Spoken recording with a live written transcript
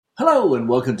Hello and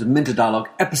welcome to Minter Dialogue,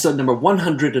 episode number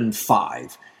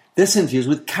 105. This interview is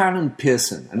with Carolyn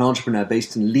Pearson, an entrepreneur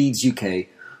based in Leeds, UK,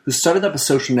 who started up a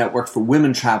social network for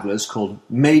women travellers called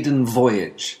Maiden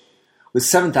Voyage. With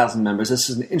 7,000 members, this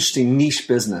is an interesting niche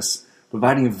business,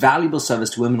 providing a valuable service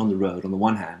to women on the road on the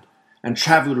one hand, and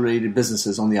travel-related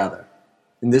businesses on the other.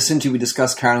 In this interview, we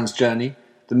discuss Carolyn's journey,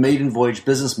 the Maiden Voyage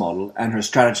business model, and her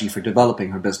strategy for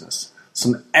developing her business.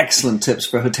 Some excellent tips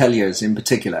for hoteliers in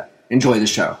particular. Enjoy the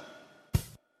show.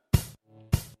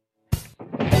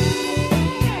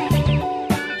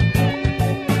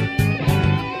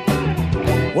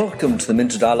 Welcome to the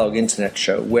Minter Dialogue Internet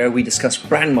Show, where we discuss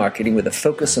brand marketing with a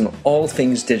focus on all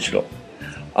things digital.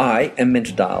 I am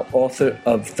Minter Dial, author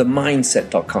of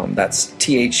TheMyndset.com, that's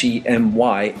TheMyndset,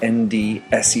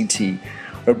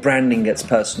 where branding gets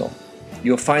personal.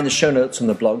 You'll find the show notes on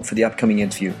the blog for the upcoming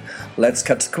interview. Let's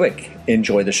cut to the quick.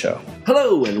 Enjoy the show.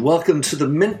 Hello and welcome to the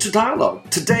Minter Dialogue.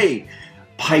 Today,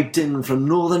 piped in from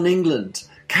Northern England,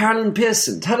 Carolyn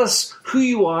Pearson. Tell us who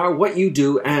you are, what you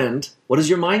do, and what is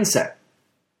your mindset?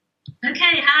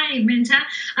 Okay, hi Minter.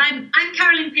 I'm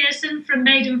Carolyn Pearson from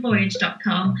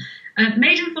MaidenVoyage.com.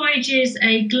 Maiden Voyage is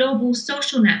a global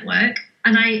social network,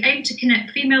 and I aim to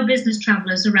connect female business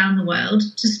travellers around the world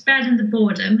to spare them the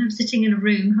boredom of sitting in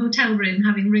a hotel room,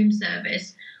 having room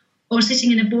service, or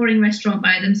sitting in a boring restaurant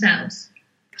by themselves.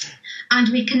 And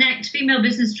we connect female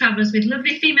business travellers with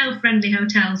lovely female-friendly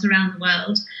hotels around the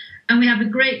world. And we have a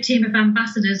great team of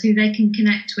ambassadors who they can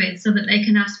connect with so that they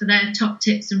can ask for their top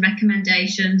tips and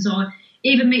recommendations, or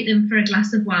even meet them for a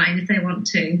glass of wine if they want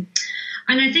to.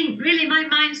 And I think really my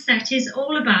mindset is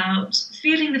all about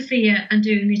feeling the fear and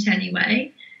doing it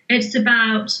anyway. It's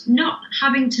about not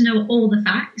having to know all the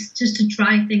facts, just to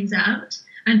try things out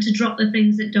and to drop the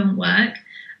things that don't work.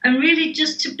 And really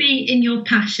just to be in your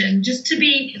passion, just to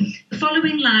be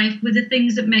following life with the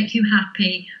things that make you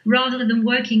happy, rather than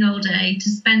working all day to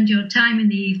spend your time in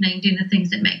the evening doing the things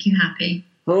that make you happy.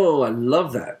 Oh, I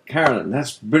love that, Carolyn.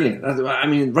 That's brilliant. I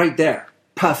mean, right there.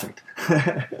 Perfect.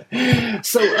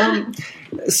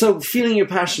 So feeling your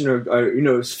passion,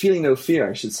 or feeling no fear,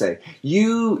 I should say.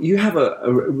 You have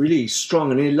a really strong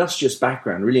and illustrious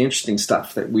background, really interesting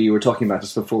stuff that we were talking about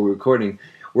just before we were recording.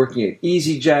 Working at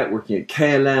EasyJet, working at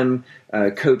KLM,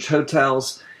 Coach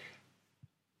Hotels.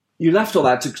 You left all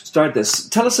that to start this.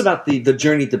 Tell us about the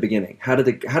journey at the beginning. How did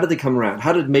they come around?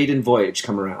 How did Maiden Voyage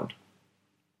come around?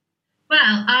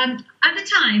 Well, at the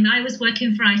time I was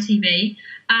working for ITV,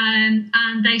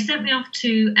 and they sent me off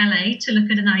to LA to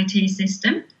look at an IT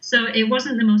system. So it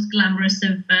wasn't the most glamorous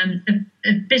of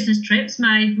business trips.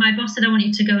 My boss said I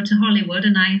wanted to go to Hollywood,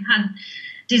 and I had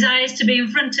desires to be in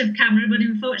front of camera, but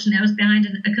unfortunately I was behind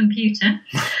a computer.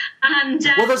 And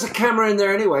well, there's a camera in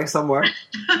there anyway, somewhere.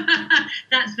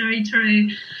 That's very true.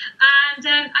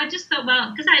 And I just thought,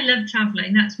 well, because I love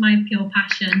travelling, that's my pure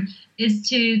passion, is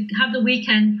to have the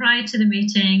weekend prior to the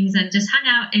meetings and just hang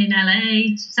out in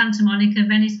LA, Santa Monica,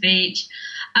 Venice Beach,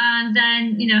 and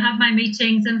then, have my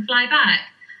meetings and fly back.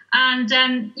 And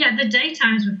the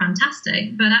daytimes were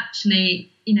fantastic, but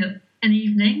actually, an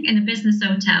evening in a business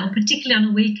hotel, particularly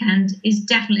on a weekend, is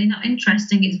definitely not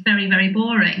interesting. It's very, very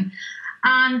boring.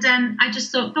 And I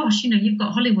just thought, gosh, you've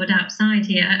got Hollywood outside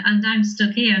here and I'm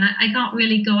stuck here, and I can't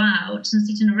really go out and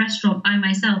sit in a restaurant by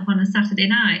myself on a Saturday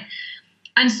night.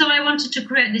 And so I wanted to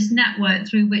create this network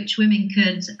through which women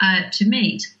could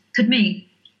meet.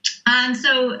 And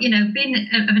so, being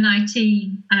of an IT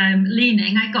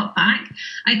leaning, I got back,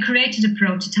 I created a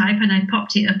prototype and I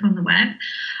popped it up on the web.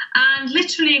 And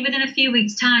literally within a few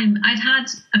weeks' time, I'd had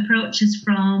approaches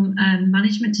from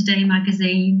Management Today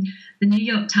magazine, the New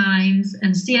York Times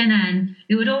and CNN,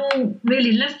 who had all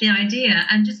really loved the idea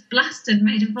and just blasted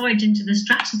Maiden Voyage into the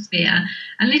stratosphere.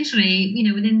 And literally,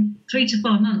 within 3 to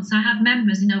 4 months, I had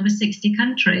members in over 60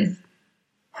 countries.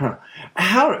 Huh.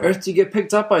 How on earth do you get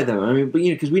picked up by them? I mean,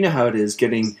 because we know how it is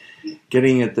getting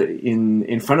it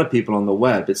in front of people on the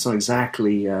web. It's not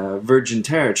exactly virgin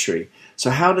territory. So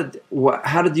how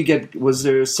did you get? Was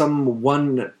there some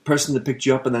one person that picked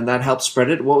you up and then that helped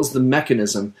spread it? What was the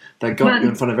mechanism that got you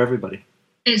in front of everybody?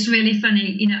 It's really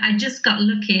funny. I just got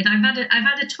lucky. And I've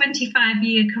had a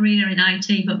 25-year career in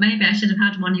IT, but maybe I should have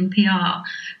had one in PR,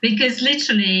 because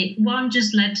literally one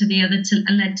just led to the other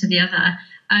and led to the other.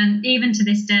 And even to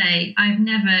this day, I've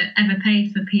never, ever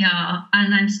paid for PR,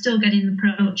 and I'm still getting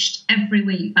approached every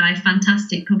week by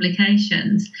fantastic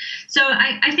publications. So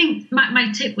I think my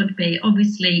tip would be,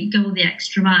 obviously, go the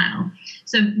extra mile.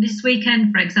 So this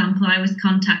weekend, for example, I was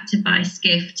contacted by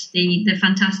Skift, the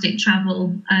fantastic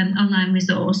travel online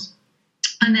resource,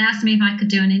 and they asked me if I could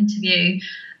do an interview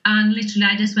And literally,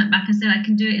 I just went back and said, I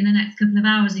can do it in the next couple of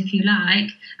hours if you like.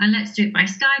 And let's do it by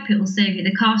Skype. It will save you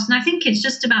the cost. And I think it's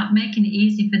just about making it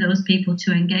easy for those people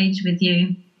to engage with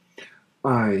you.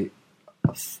 I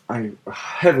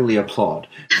heavily applaud.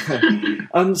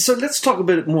 So let's talk a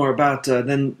bit more about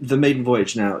then the Maiden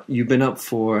Voyage now. You've been up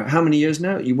for how many years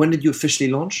now? When did you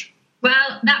officially launch?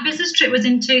 Well, that business trip was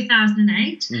in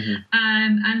 2008.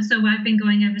 And so I've been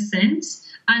going ever since.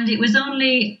 And it was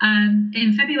only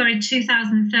in February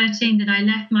 2013 that I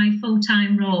left my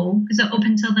full-time role, because up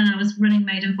until then I was running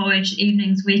Maiden Voyage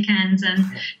evenings, weekends, and,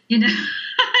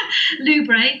 loo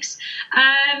breaks.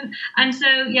 And so,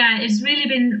 it's really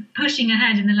been pushing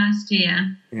ahead in the last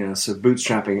year. Yeah, so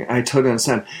bootstrapping. I totally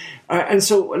understand. And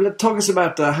so talk us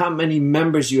about how many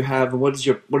members you have, and what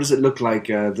does it look like,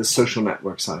 the social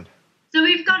network side? So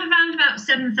we've got around about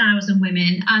 7,000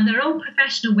 women, and they're all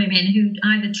professional women who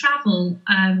either travel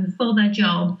for their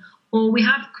job, or we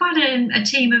have quite a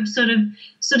team of sort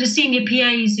of senior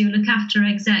PAs who look after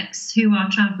execs who are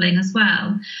traveling as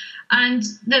well. And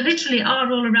they literally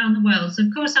are all around the world. So,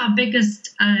 of course, our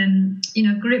biggest,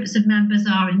 groups of members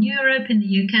are in Europe, in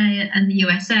the UK and the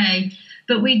USA.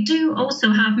 But we do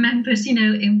also have members,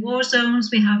 in war zones.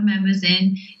 We have members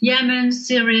in Yemen,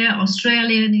 Syria,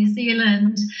 Australia, New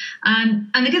Zealand. And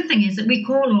the good thing is that we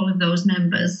call all of those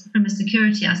members from a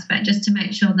security aspect just to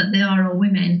make sure that they are all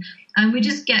women. And we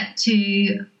just get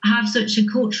to have such a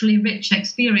culturally rich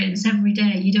experience every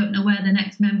day. You don't know where the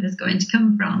next member is going to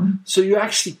come from. So you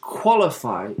actually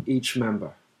qualify each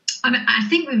member? I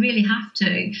think we really have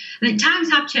to. Times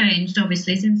have changed,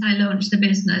 obviously, since I launched the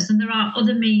business, and there are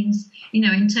other means,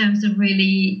 in terms of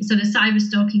really sort of cyber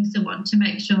stalking someone to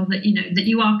make sure that, that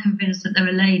you are convinced that they're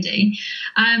a lady.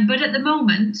 But at the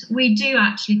moment, we do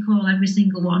actually call every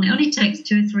single one. It only takes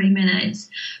 2 or 3 minutes,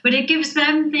 but it gives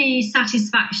them the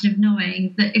satisfaction of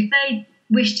knowing that if they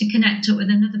wish to connect up with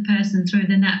another person through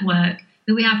the network,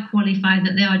 that we have qualified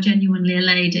that they are genuinely a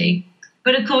lady.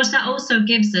 But, of course, that also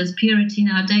gives us purity in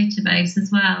our database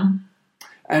as well.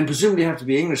 And presumably you have to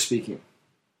be English-speaking.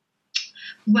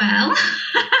 Well,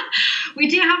 we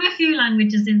do have a few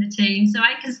languages in the team, so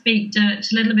I can speak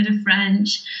Dutch, a little bit of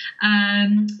French.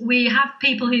 We have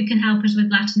people who can help us with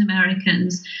Latin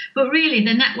Americans. But really,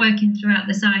 the networking throughout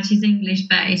the site is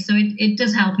English-based, so it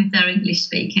does help if they're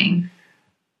English-speaking.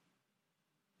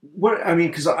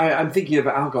 Because I'm thinking of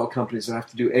alcohol companies that have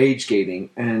to do age gating,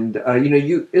 and do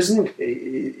you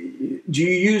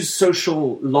use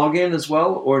social login as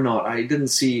well or not? It didn't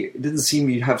seem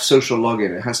you have social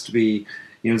login. It has to be,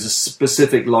 there's a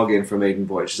specific login for Maiden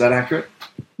Voyage. Is that accurate?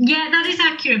 Yeah, that is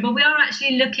accurate. But we are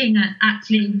actually looking at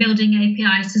building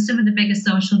APIs to some of the bigger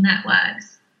social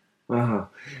networks.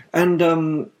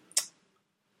 And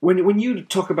when you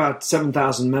talk about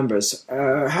 7,000 members,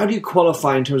 how do you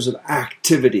qualify in terms of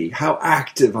activity? How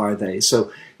active are they?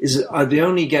 So are they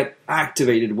only get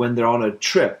activated when they're on a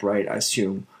trip, right, I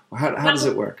assume? Or how does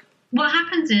it work? What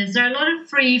happens is there are a lot of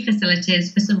free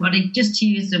facilities for somebody just to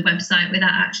use the website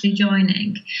without actually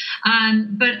joining.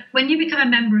 But when you become a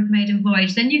member of Maiden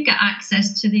Voyage, then you get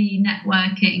access to the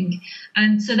networking.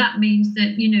 And so that means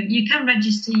that, you can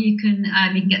register, you can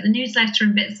get the newsletter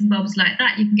and bits and bobs like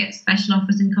that. You can get special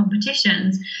offers and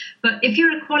competitions. But if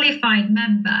you're a qualified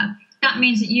member, that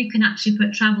means that you can actually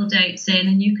put travel dates in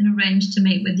and you can arrange to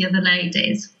meet with the other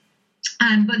ladies.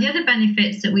 But the other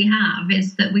benefits that we have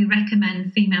is that we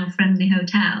recommend female-friendly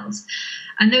hotels.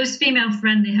 And those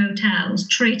female-friendly hotels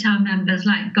treat our members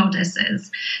like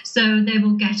goddesses. So they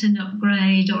will get an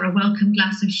upgrade or a welcome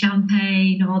glass of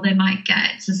champagne, or they might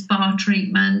get a spa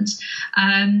treatment.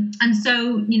 And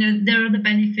so, there are other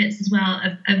benefits as well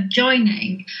of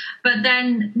joining. But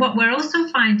then what we're also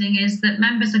finding is that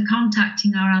members are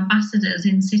contacting our ambassadors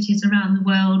in cities around the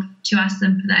world to ask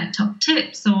them for their top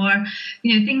tips, or,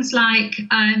 things like,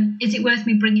 is it worth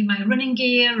me bringing my running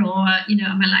gear, or,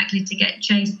 am I likely to get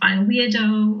chased by a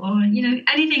weirdo, or,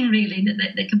 anything really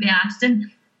that can be asked.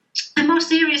 And more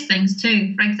serious things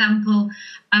too. For example,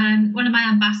 one of my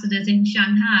ambassadors in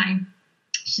Shanghai,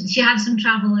 she had some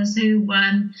travelers who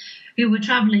were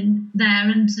traveling there,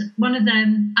 and one of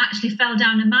them actually fell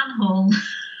down a manhole.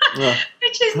 Yeah.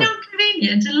 Which is not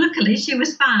convenient, and luckily she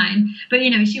was fine. But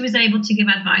she was able to give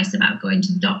advice about going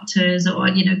to the doctors, or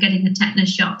getting the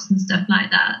tetanus shots and stuff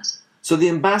like that. So the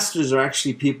ambassadors are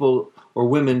actually people or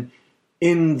women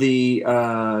in the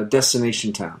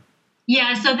destination town.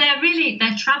 Yeah, so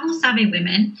they're travel savvy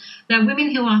women. They're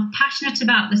women who are passionate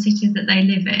about the cities that they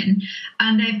live in,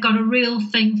 and they've got a real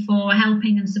thing for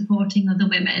helping and supporting other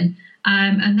women,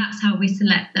 and that's how we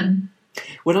select them.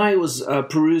 When I was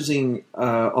perusing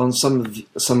on some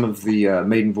of the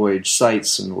Maiden Voyage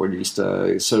sites, and or at least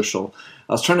social,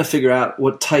 I was trying to figure out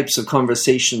what types of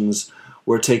conversations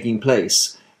were taking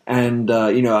place. And,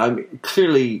 I'm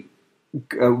clearly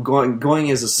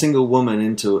going as a single woman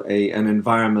into an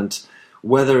environment,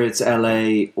 whether it's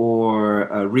LA or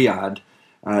Riyadh,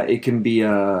 it can be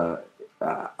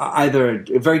either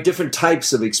very different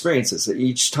types of experiences.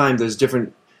 Each time there's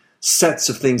different sets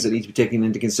of things that need to be taken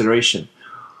into consideration.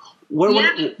 What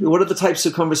are the types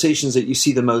of conversations that you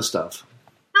see the most of?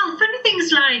 Well, funny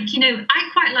things like, I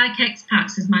quite like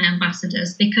expats as my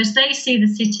ambassadors because they see the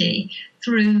city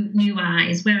through new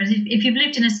eyes, whereas if you've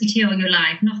lived in a city all your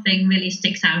life, nothing really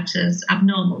sticks out as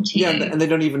abnormal to you. Yeah, and they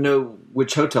don't even know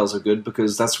which hotels are good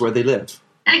because that's where they live.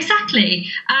 Exactly.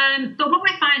 But what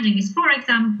we're finding is, for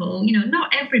example,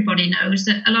 not everybody knows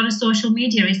that a lot of social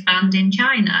media is banned in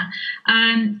China.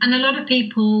 And a lot of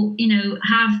people,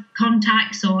 have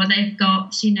contacts or they've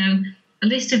got, a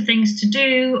list of things to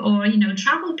do or,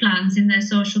 travel plans in their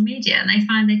social media, and they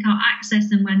find they can't access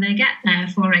them when they get there,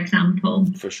 for example.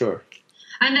 For sure.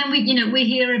 And then we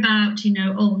hear about,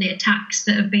 all the attacks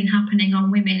that have been happening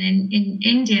on women in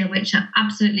India, which are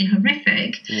absolutely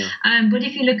horrific. Yeah. But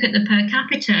if you look at the per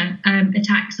capita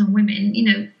attacks on women,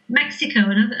 Mexico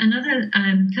and other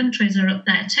countries are up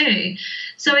there too.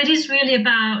 So it is really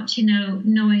about,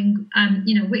 knowing,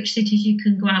 which cities you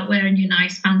can go out wearing your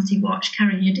nice fancy watch,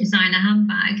 carrying your designer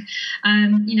handbag,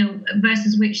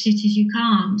 versus which cities you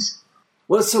can't.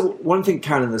 Well, so one thing,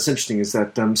 Carolyn, that's interesting is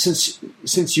that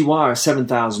since you are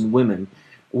 7,000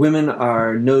 women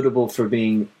are notable for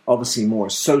being obviously more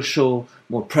social,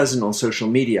 more present on social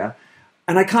media.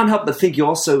 And I can't help but think you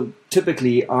also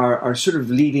typically are sort of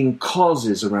leading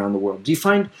causes around the world. Do you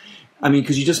find,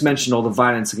 because you just mentioned all the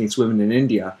violence against women in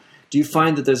India, do you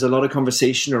find that there's a lot of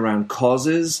conversation around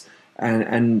causes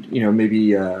and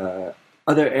maybe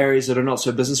other areas that are not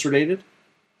so business related?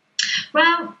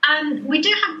 Well, we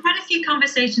do have quite a few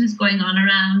conversations going on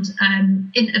around,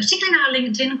 particularly in our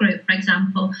LinkedIn group, for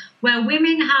example, where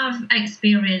women have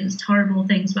experienced horrible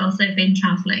things whilst they've been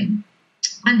travelling.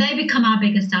 And they become our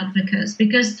biggest advocates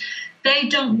because they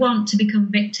don't want to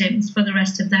become victims for the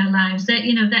rest of their lives. They're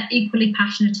equally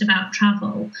passionate about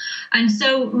travel. And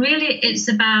so really it's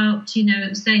about,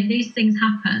 saying these things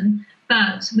happen,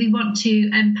 but we want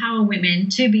to empower women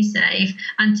to be safe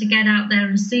and to get out there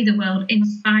and see the world in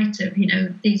spite of,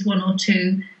 these 1 or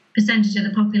 2% of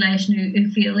the population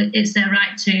who feel it's their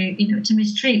right to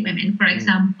mistreat women, for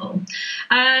example.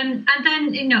 And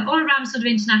then, all around sort of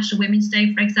International Women's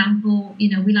Day, for example,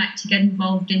 we like to get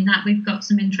involved in that. We've got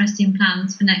some interesting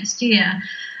plans for next year.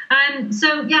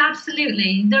 So, yeah,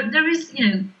 absolutely. There is,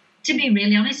 to be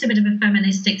really honest, a bit of a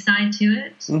feministic side to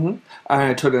it. Mm-hmm.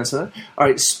 I totally understand that. All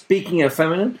right, speaking of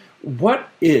feminine, what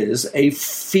is a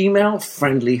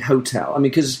female-friendly hotel?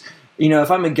 Because,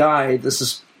 if I'm a guy, this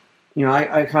is,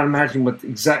 I can't imagine what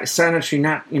exact sanitary,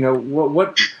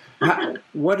 what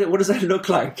does that look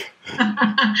like?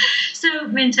 So,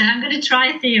 Minter, I'm going to try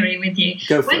a theory with you.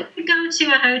 Go for when it. you go to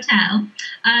a hotel,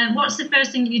 what's the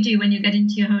first thing you do when you get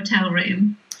into your hotel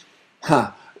room?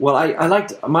 Well, I like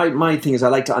to, my thing is I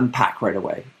like to unpack right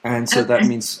away, and so that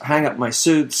means hang up my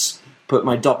suits, put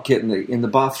my dock kit in the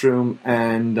bathroom,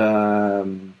 and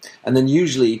then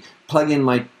usually plug in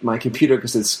my computer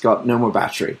because it's got no more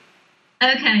battery.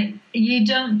 Okay, you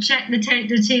don't check the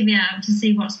TV out to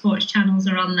see what sports channels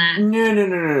are on there?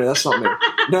 No, that's not me.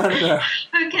 No.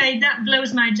 Okay, that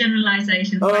blows my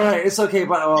generalisation. All right, it's okay,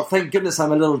 but thank goodness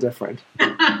I'm a little different.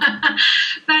 But,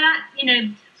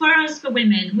 for us, for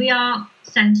women, we are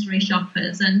sensory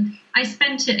shoppers, and I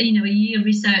spent a year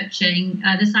researching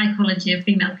the psychology of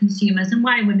female consumers and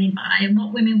why women buy and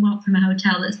what women want from a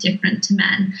hotel that's different to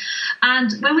men.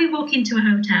 And when we walk into a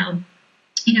hotel,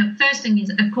 first thing is,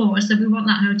 of course, that we want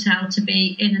that hotel to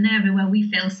be in an area where we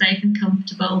feel safe and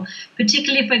comfortable,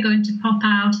 particularly if we're going to pop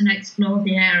out and explore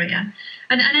the area.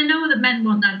 And I know that men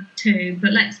want that too,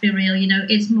 but let's be real,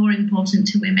 it's more important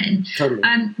to women. Totally.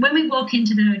 When we walk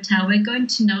into the hotel, we're going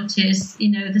to notice,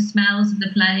 the smells of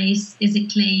the place. Is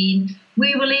it clean?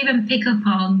 We will even pick up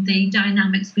on the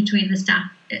dynamics between the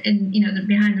staff and,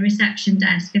 behind the reception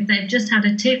desk. If they've just had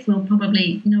a tiff, we'll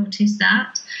probably notice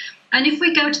that. And if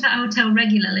we go to that hotel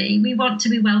regularly, we want to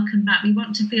be welcomed back. We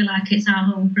want to feel like it's our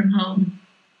home from home.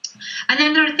 And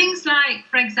then there are things like,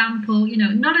 for example,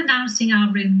 not announcing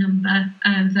our room number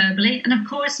verbally. And of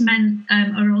course, men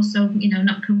are also,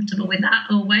 not comfortable with that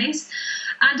always.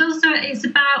 And also it's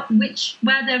about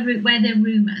where they're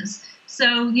rumours.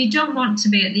 So you don't want to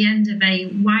be at the end of a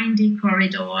windy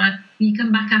corridor. You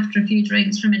come back after a few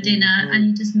drinks from a dinner and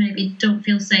you just maybe don't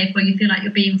feel safe, or you feel like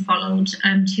you're being followed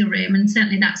to your room. And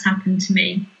certainly that's happened to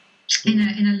me in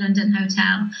a London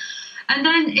hotel. And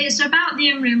then it's about the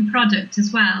in-room product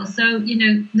as well. So,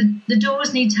 the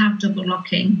doors need to have double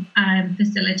locking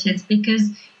facilities because,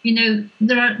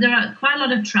 there are quite a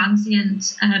lot of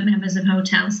transient members of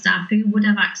hotel staff who would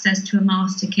have access to a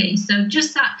master key. So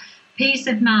just that peace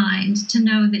of mind to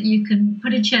know that you can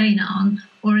put a chain on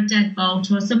or a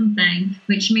deadbolt or something,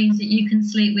 which means that you can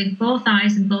sleep with both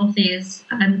eyes and both ears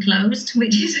closed,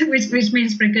 which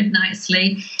means for a good night's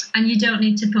sleep, and you don't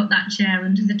need to put that chair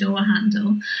under the door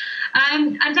handle.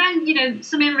 And then,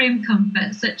 some in-room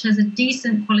comfort, such as a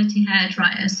decent quality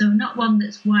hairdryer, so not one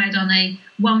that's wired on a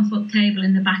 1-foot cable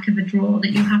in the back of a drawer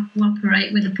that you have to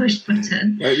operate with a push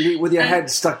button. With your head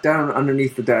stuck down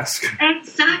underneath the desk.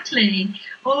 Exactly.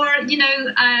 Or,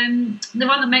 the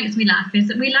one that makes me laugh is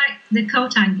that we like the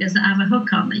coat hangers that have a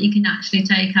hook on that you can actually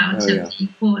take out of the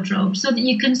wardrobe so that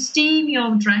you can steam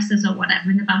your dresses or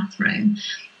whatever in the bathroom.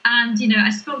 And,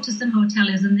 I spoke to some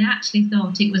hoteliers and they actually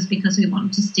thought it was because we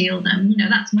wanted to steal them.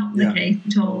 That's not the case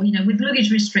at all. With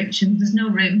luggage restrictions, there's no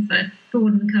room for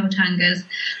wooden coat hangers.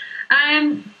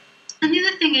 And the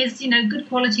other thing is, good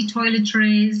quality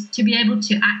toiletries, to be able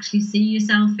to actually see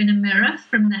yourself in a mirror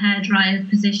from the hairdryer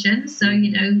position. So,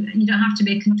 you don't have to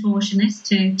be a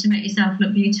contortionist to make yourself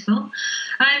look beautiful.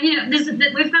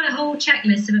 We've got a whole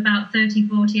checklist of about 30,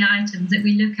 40 items that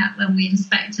we look at when we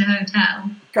inspect a hotel.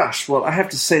 Gosh, well, I have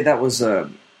to say that was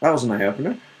an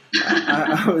eye-opener.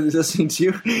 I was listening to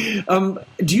you.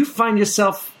 Do you find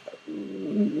yourself,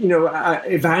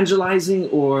 evangelizing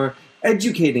or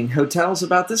educating hotels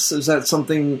about this? Is that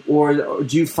something, or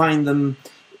do you find them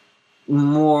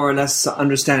more or less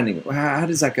understanding? How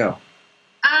does that go?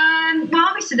 Well,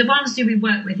 obviously, the ones who we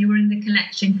work with who are in the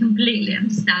collection completely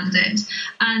understand it.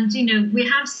 And, we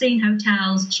have seen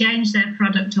hotels change their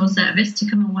product or service to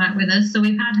come and work with us. So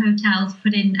we've had hotels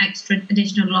put in extra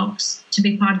additional locks to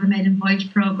be part of the Maiden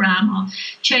Voyage programme, or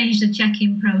change the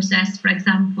check-in process, for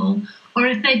example. Or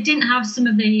if they didn't have some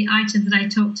of the items that I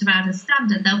talked about as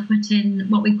standard, they'll put in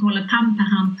what we call a pamper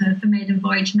hamper for Maiden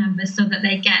Voyage members so that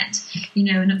they get,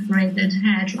 an upgraded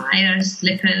hairdryer,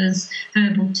 slippers,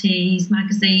 herbal teas,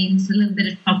 magazines, a little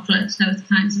bit of chocolate, those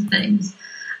kinds of things.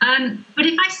 But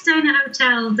if I stay in a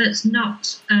hotel that's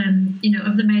not,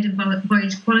 of the Maiden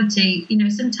Voyage quality,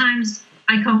 sometimes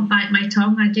I can't bite my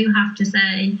tongue. I do have to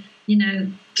say, do you know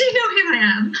who I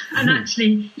am? And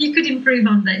actually, you could improve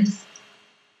on this.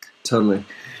 Totally.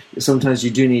 Sometimes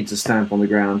you do need to stamp on the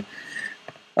ground.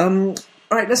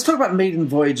 All right, let's talk about Maiden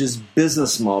Voyage's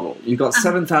business model. You've got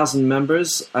 7,000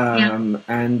 members,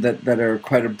 and that are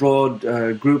quite a broad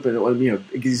group,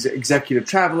 executive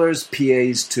travelers,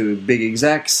 PAs to big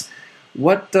execs.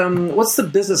 What's the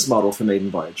business model for Maiden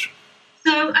Voyage?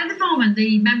 So at the moment,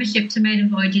 the membership to Maiden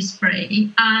Voyage is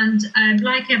free, and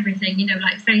like everything,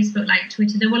 like Facebook, like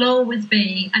Twitter, there will always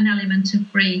be an element of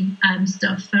free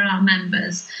stuff for our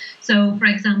members. So, for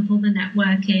example, the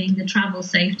networking, the travel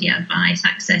safety advice,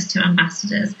 access to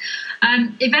ambassadors.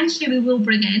 Eventually, we will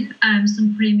bring in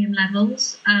some premium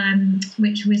levels,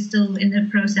 which we're still in the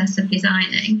process of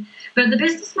designing. But the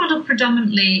business model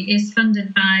predominantly is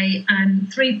funded by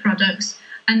 3 products.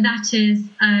 And that is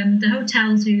the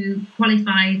hotels who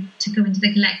qualify to go into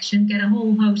the collection get a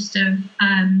whole host of,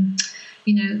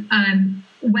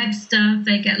 web stuff.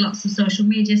 They get lots of social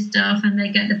media stuff, and they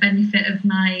get the benefit of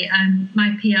my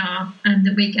PR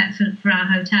that we get for our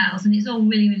hotels. And it's all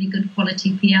really, really good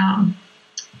quality PR.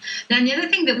 Then the other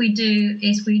thing that we do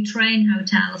is we train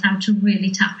hotels how to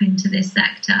really tap into this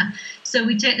sector. So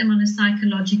we take them on a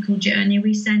psychological journey.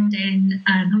 We send in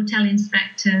hotel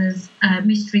inspectors,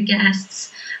 mystery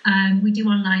guests. We do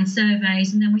online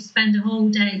surveys, and then we spend a whole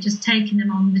day just taking them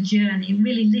on the journey,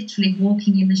 really literally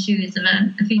walking in the shoes of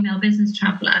a female business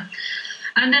traveller.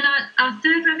 And then our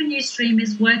third revenue stream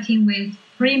is working with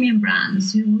premium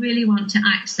brands who really want to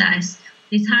access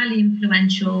this highly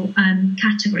influential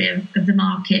category of the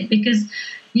market, because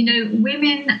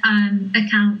women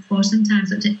account for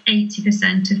sometimes up to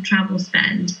 80% of travel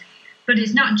spend. But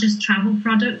it's not just travel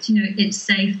products, it's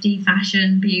safety,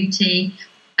 fashion, beauty.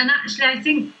 And actually, I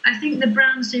think the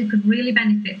brands who could really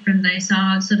benefit from this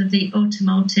are sort of the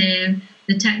automotive,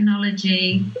 the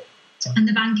technology, and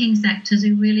the banking sectors,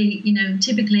 who really,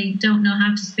 typically don't know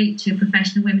how to speak to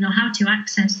professional women or how to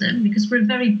access them, because we're a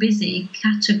very busy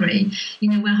category.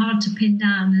 We're hard to pin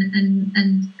down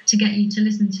and to get you to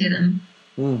listen to them.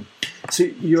 Mm. So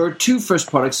your 2 first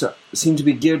products seem to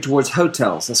be geared towards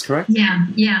hotels, that's correct? Yeah.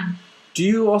 Do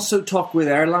you also talk with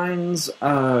airlines,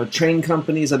 train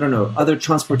companies, other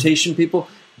transportation people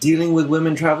dealing with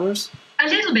women travelers? A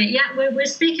little bit, yeah. We're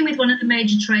speaking with one of the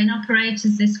major train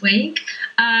operators this week.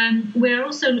 We're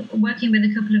also working with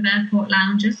a couple of airport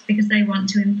lounges because they want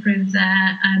to improve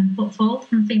their footfall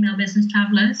from female business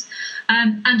travellers.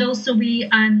 And also we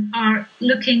are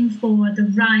looking for the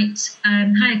right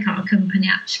hire car company,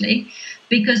 actually,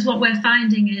 because what we're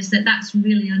finding is that that's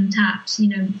really untapped. You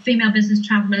know, female business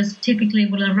travellers typically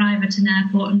will arrive at an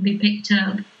airport and be picked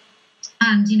up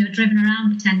and, you know, driven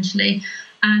around potentially.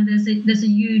 And there's a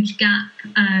huge gap,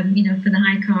 you know, for the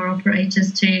hire car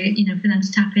operators to, you know, for them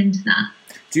to tap into that.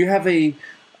 Do you have a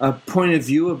point of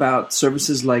view about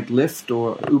services like Lyft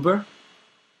or Uber?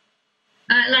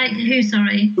 Like who?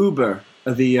 Sorry. Uber,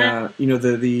 I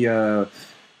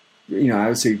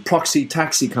would say proxy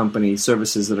taxi company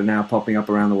services that are now popping up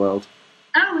around the world.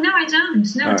 Oh no, I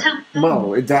don't. No, tell me.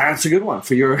 Well, that's a good one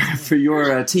for your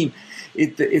team.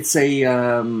 It's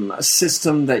a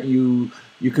system that you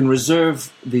can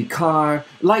reserve the car,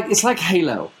 it's like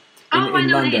Halo in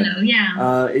London, Halo,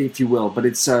 yeah. If you will. But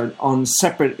it's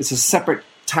It's a separate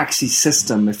taxi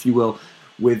system, if you will,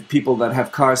 with people that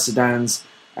have cars, sedans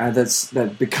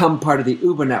that become part of the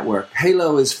Uber network.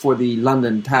 Halo is for the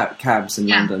London cabs in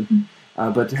London,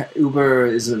 but Uber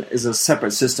is a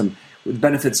separate system with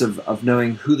benefits of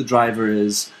knowing who the driver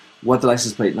is, what the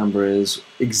license plate number is,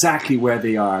 exactly where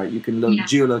they are. You can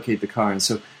geolocate the car, and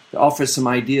so it offers some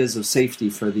ideas of safety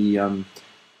for the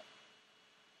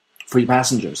for your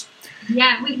passengers.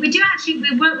 Yeah, we do actually.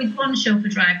 We work with one chauffeur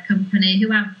drive company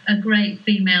who have a great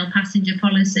female passenger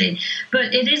policy,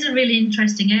 but it is a really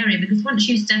interesting area because once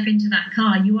you step into that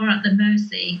car, you are at the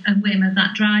mercy and whim of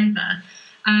that driver.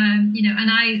 You know, and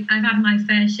I've had my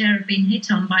fair share of being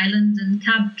hit on by London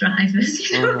cab drivers,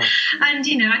 you know, and,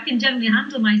 you know, I can generally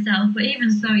handle myself, but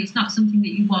even so, it's not something that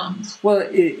you want. Well,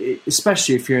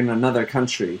 especially if you're in another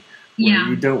country where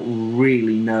you don't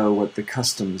really know what the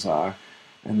customs are,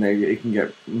 and it can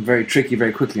get very tricky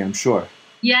very quickly, I'm sure.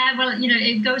 Yeah, well, you know,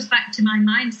 it goes back to my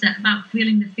mindset about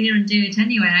feeling the fear and do it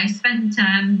anyway. I spent,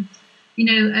 you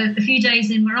know, a few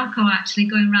days in Morocco actually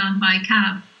going around by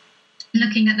cab,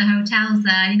 looking at the hotels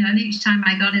there, you know, and each time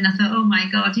I got in, I thought, oh my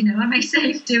God, you know, am I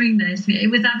safe doing this?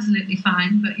 It was absolutely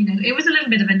fine, but, you know, it was a little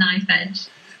bit of a knife edge.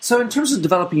 So in terms of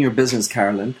developing your business,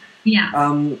 Carolyn,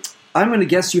 I'm going to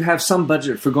guess you have some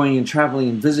budget for going and traveling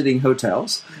and visiting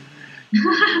hotels.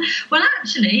 Well,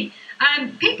 actually,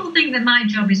 people think that my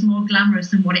job is more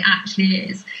glamorous than what it actually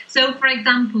is. So, for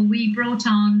example, we brought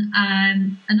on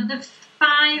another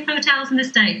 5 hotels in the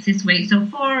States this week, so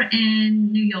 4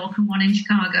 in New York and 1 in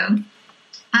Chicago.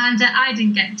 And I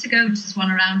didn't get to go to just one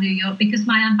around New York because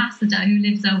my ambassador who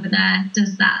lives over there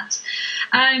does that.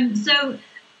 So,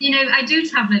 you know, I do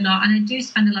travel a lot and I do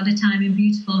spend a lot of time in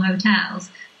beautiful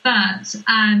hotels. But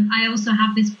I also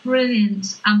have this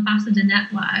brilliant ambassador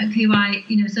network who I,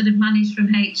 you know, sort of manage from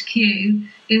HQ,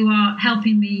 who are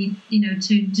helping me, you know,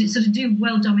 to do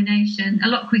world domination a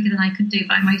lot quicker than I could do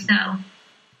by myself.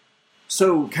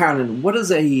 So, Carolyn, what does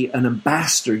an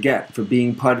ambassador get for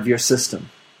being part of your system?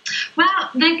 Well,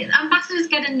 ambassadors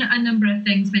get a number of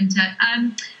things, Minter.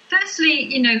 Firstly,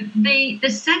 you know, the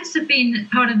sense of being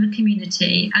part of the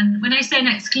community, and when I say an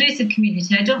exclusive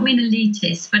community, I don't mean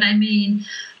elitist, but I mean,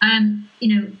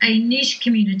 you know, a niche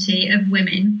community of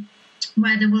women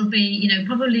where there will be, you know,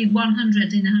 probably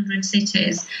 100 in 100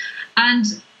 cities, and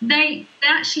they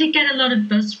actually get a lot of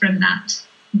buzz from that.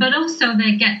 But also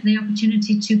they get the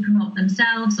opportunity to promote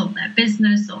themselves or their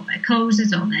business or their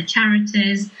causes or their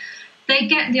charities. They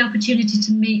get the opportunity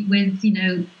to meet with, you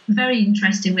know, very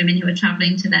interesting women who are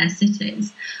travelling to their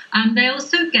cities. They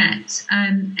also get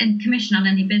commission on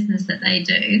any business that they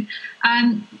do.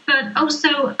 But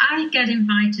also I get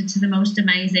invited to the most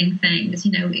amazing things.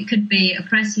 You know, it could be a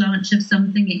press launch of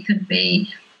something. It could be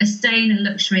a stay in a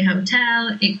luxury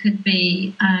hotel. It could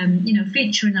be, you know,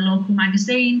 featuring a local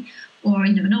magazine, or,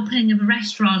 you know, an opening of a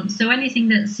restaurant. So anything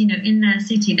that's, you know, in their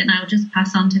city, then I'll just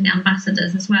pass on to the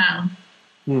ambassadors as well.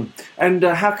 And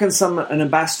how can an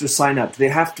ambassador sign up? Do they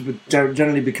have to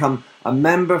generally become a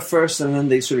member first and then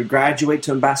they sort of graduate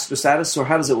to ambassador status, or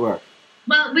how does it work?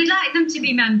 Well, we like them to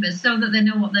be members so that they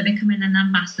know what they're becoming an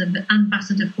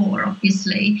ambassador for,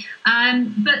 obviously.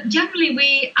 But generally,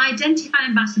 we identify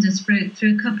ambassadors through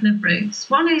a couple of routes.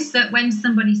 One is that when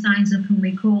somebody signs up and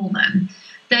we call them,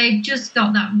 they've just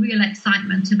got that real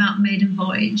excitement about Maiden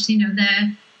Voyage. You know,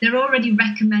 they're already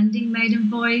recommending Maiden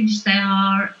Voyage. They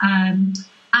are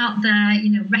out there, you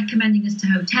know, recommending us to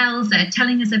hotels. They're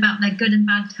telling us about their good and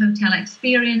bad hotel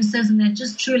experiences, and they're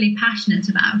just truly passionate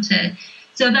about it.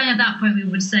 So then at that point we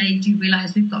would say, do you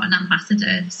realise we've got an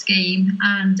ambassador scheme?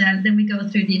 And then we go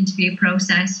through the interview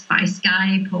process by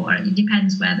Skype, or it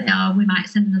depends where they are. We might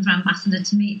send another ambassador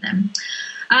to meet them.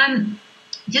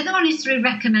 The other one is through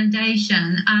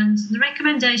recommendation, and the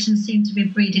recommendations seem to be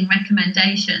breeding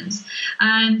recommendations.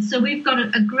 So we've got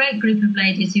a great group of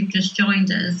ladies who've just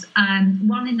joined us,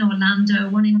 one in Orlando,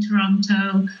 one in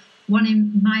Toronto, one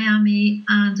in Miami,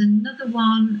 and another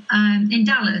one in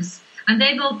Dallas. And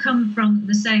they've all come from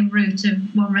the same route of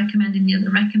one recommending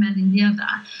the other.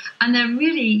 And they're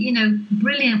really,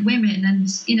 brilliant women. And,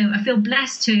 I feel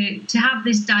blessed to have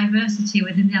this diversity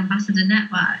within the Ambassador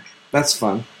Network. That's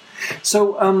fun.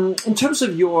 So in terms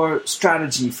of your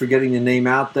strategy for getting the name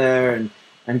out there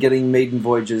and getting Maiden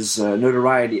Voyage's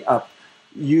notoriety up,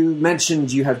 you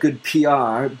mentioned you have good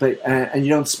PR, but and you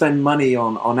don't spend money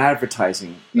on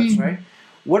advertising. That's right.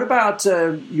 What about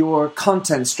your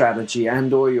content strategy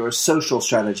and or your social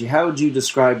strategy? How would you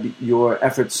describe your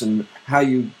efforts and how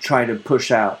you try to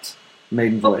push out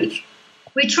Maiden Voyage?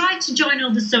 We try to join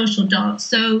all the social dots.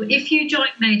 So if you join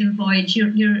Maiden Voyage,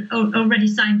 you're already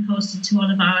signposted to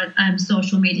all of our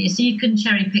social media. So you can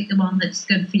cherry pick the one that's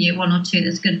good for you, one or two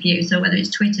that's good for you. So whether it's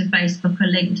Twitter, Facebook or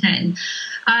LinkedIn.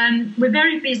 We're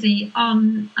very busy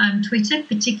on Twitter,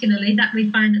 particularly. That we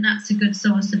find that's a good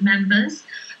source of members.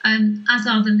 As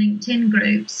are the LinkedIn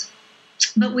groups.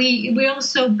 But we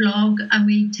also blog and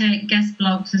we take guest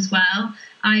blogs as well.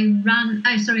 I run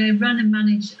and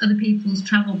manage other people's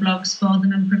travel blogs for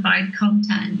them and provide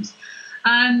content.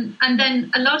 And then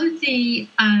a lot of the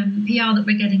PR that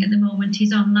we're getting at the moment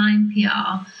is online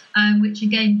PR, which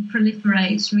again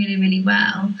proliferates really, really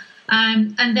well.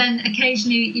 And then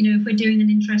occasionally, if we're doing an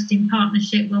interesting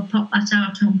partnership, we'll pop that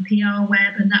out on PR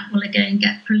Web and that will again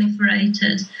get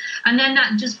proliferated. And then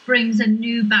that just brings a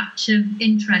new batch of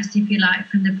interest, if you like,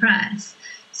 from the press.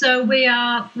 So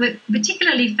we're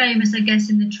particularly famous, I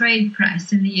guess, in the trade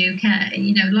press in the UK.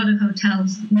 A lot of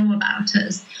hotels know about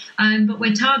us. But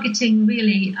we're targeting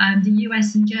really the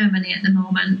US and Germany at the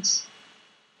moment.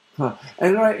 Huh.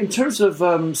 And in terms of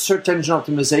search engine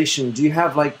optimization, do you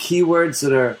have keywords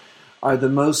that are the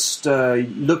most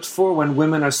looked for when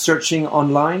women are searching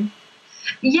online?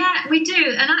 Yeah, we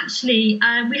do. And actually,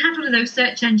 we had one of those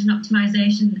search engine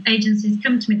optimization agencies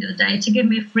come to me the other day to give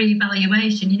me a free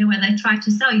evaluation, where they try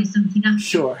to sell you something after.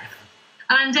 Sure.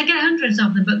 And I get hundreds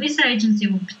of them, but this agency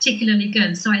was particularly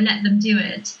good, so I let them do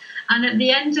it. And at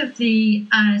the end of the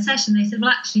session, they said,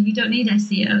 well, actually, you don't need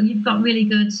SEO. You've got really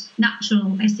good natural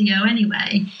SEO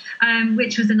anyway,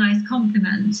 which was a nice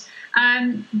compliment.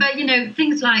 But,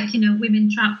 things like,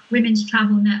 Women's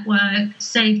Travel Network,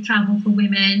 Safe Travel for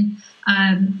Women.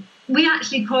 We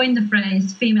actually coined the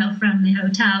phrase female-friendly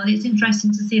hotel. It's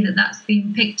interesting to see that that's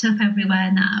being picked up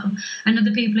everywhere now and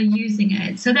other people are using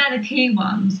it. So they're the key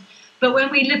ones. But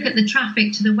when we look at the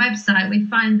traffic to the website, we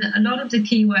find that a lot of the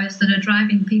keywords that are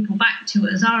driving people back to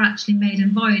us are actually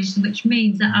Maiden Voyage, which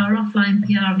means that our offline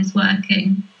PR is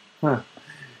working. Huh.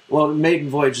 Well, Maiden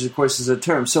Voyage, of course, is a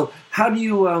term. So how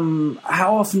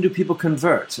often do people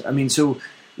convert? I mean, so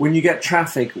when you get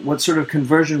traffic, what sort of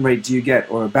conversion rate do you get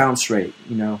or a bounce rate,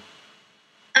 Well,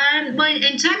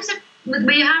 in terms of,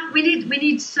 we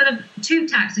need sort of two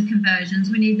types of conversions.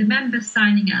 We need the members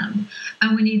signing up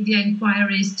and we need the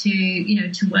inquiries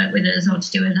to work with us or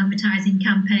to do an advertising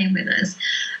campaign with us.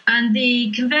 And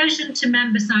the conversion to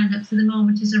member sign-ups at the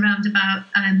moment is around about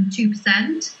 2%.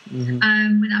 Mm-hmm.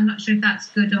 I'm not sure if that's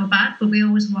good or bad, but we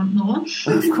always want more.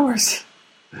 Of course.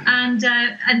 And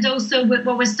also what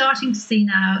we're starting to see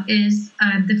now is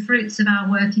the fruits of our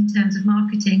work in terms of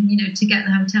marketing, to get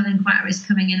the hotel inquiries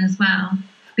coming in as well.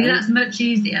 Because that's much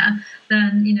easier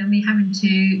than, me having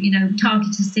to,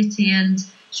 target a city and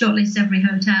shortlist every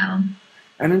hotel.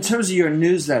 And in terms of your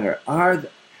newsletter,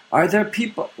 are there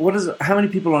people, how many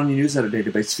people are on your newsletter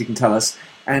database, if you can tell us?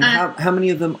 And how many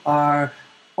of them are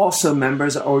also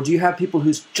members, or do you have people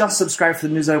who's just subscribed for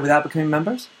the newsletter without becoming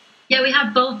members? Yeah, we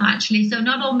have both, actually. So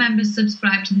not all members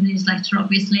subscribe to the newsletter,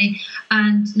 obviously,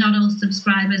 and not all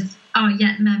subscribers are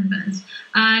yet members.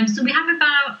 So we have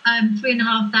about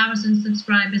 3,500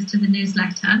 subscribers to the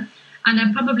newsletter, and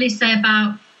I'd probably say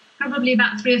about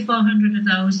 300 or 400 of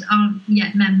those aren't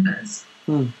yet members.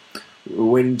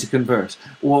 Waiting to convert,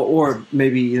 or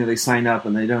maybe they sign up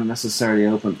and they don't necessarily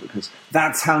open because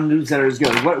that's how newsletters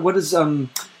go. What is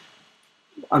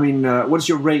what is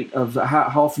your rate of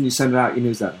how often you send out your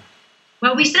newsletter?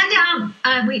 Well, we send it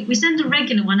out. We send a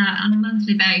regular one out on a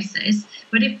monthly basis.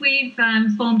 But if we've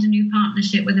formed a new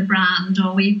partnership with a brand,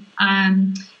 or we've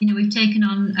taken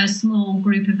on a small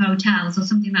group of hotels or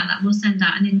something like that, we'll send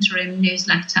out an interim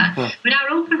newsletter. Huh. But our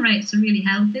open rates are really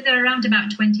healthy. They're around about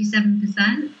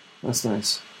 27%. That's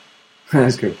nice.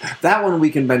 That's good. That one we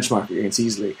can benchmark against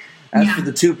easily. As for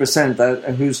the 2%,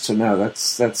 that who's to know?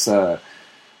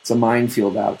 it's a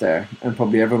minefield out there, and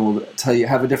probably everyone will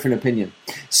have a different opinion.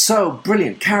 So,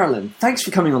 brilliant. Carolyn, thanks for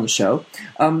coming on the show.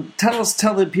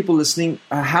 Tell the people listening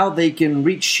how they can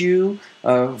reach you,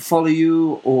 follow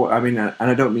you, and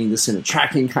I don't mean this in a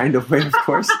tracking kind of way, of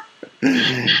course.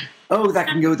 Oh, that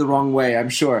can go the wrong way, I'm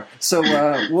sure. So,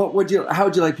 how would you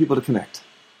like people to connect?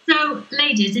 So,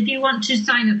 ladies, if you want to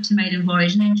sign up to Maiden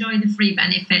Voyage and enjoy the free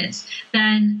benefits,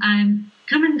 then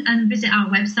come and visit our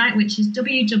website, which is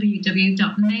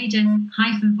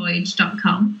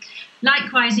www.maiden-voyage.com.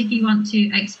 Likewise, if you want to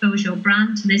expose your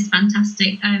brand to this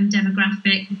fantastic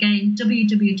demographic, again,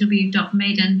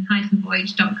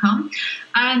 www.maiden-voyage.com.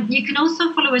 You can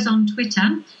also follow us on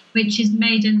Twitter, which is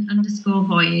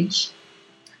Maiden_Voyage.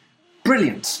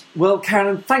 Brilliant. Well,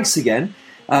 Carolyn, thanks again.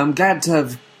 I'm glad to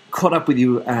have caught up with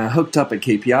you, hooked up at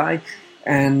KPI.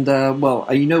 And, I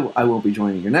won't be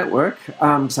joining your network,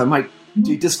 so I might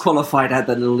be disqualified at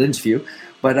that little interview.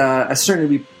 But I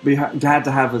certainly be glad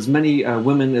to have as many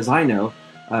women as I know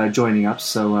joining up.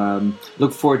 So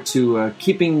look forward to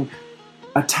keeping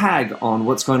a tag on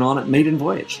what's going on at Maiden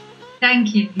Voyage.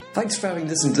 Thank you. Thanks for having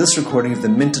listened to this recording of the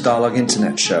Minter Dialogue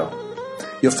Internet Show.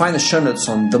 You'll find the show notes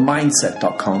on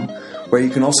themindset.com, where you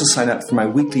can also sign up for my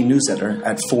weekly newsletter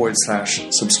at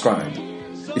 /subscribe.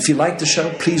 If you like the show,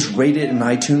 please rate it in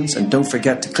iTunes, and don't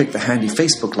forget to click the handy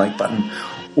Facebook like button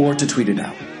or to tweet it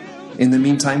out. In the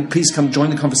meantime, please come join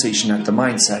the conversation at The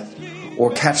Mindset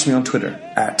or catch me on Twitter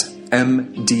at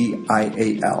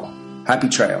MDIAL. Happy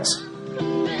trails.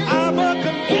 I'm a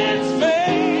convinced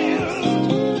man.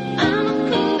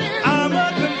 I'm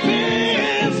a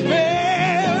convinced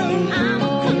man.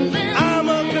 I'm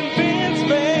a convinced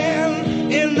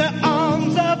man in the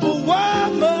arms of a woman.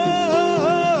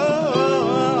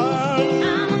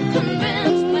 I'm a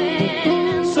convinced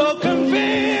man. So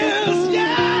convinced,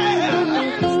 yeah.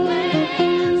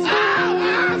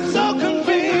 I'm so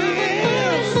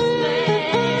convinced.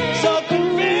 So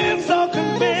convinced, so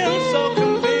convinced, so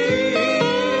convinced.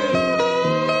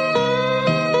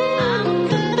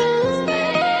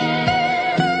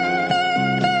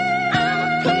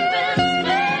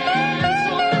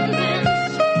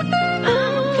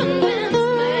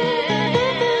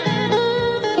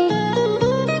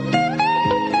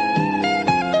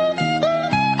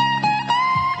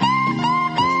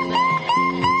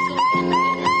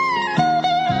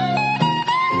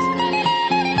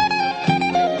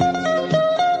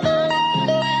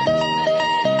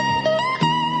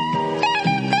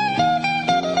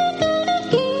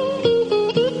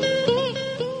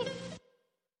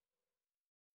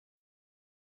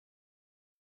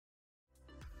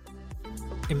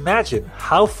 Imagine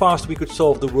how fast we could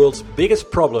solve the world's biggest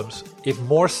problems if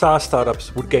more SaaS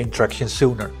startups would gain traction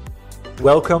sooner.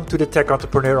 Welcome to the Tech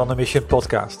Entrepreneur on a Mission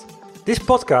podcast. This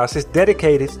podcast is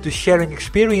dedicated to sharing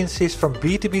experiences from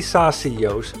B2B SaaS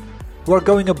CEOs who are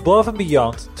going above and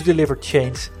beyond to deliver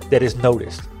change that is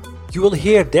noticed. You will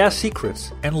hear their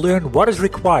secrets and learn what is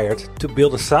required to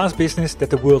build a SaaS business that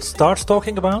the world starts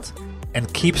talking about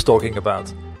and keeps talking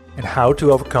about, and how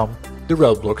to overcome the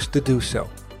roadblocks to do so.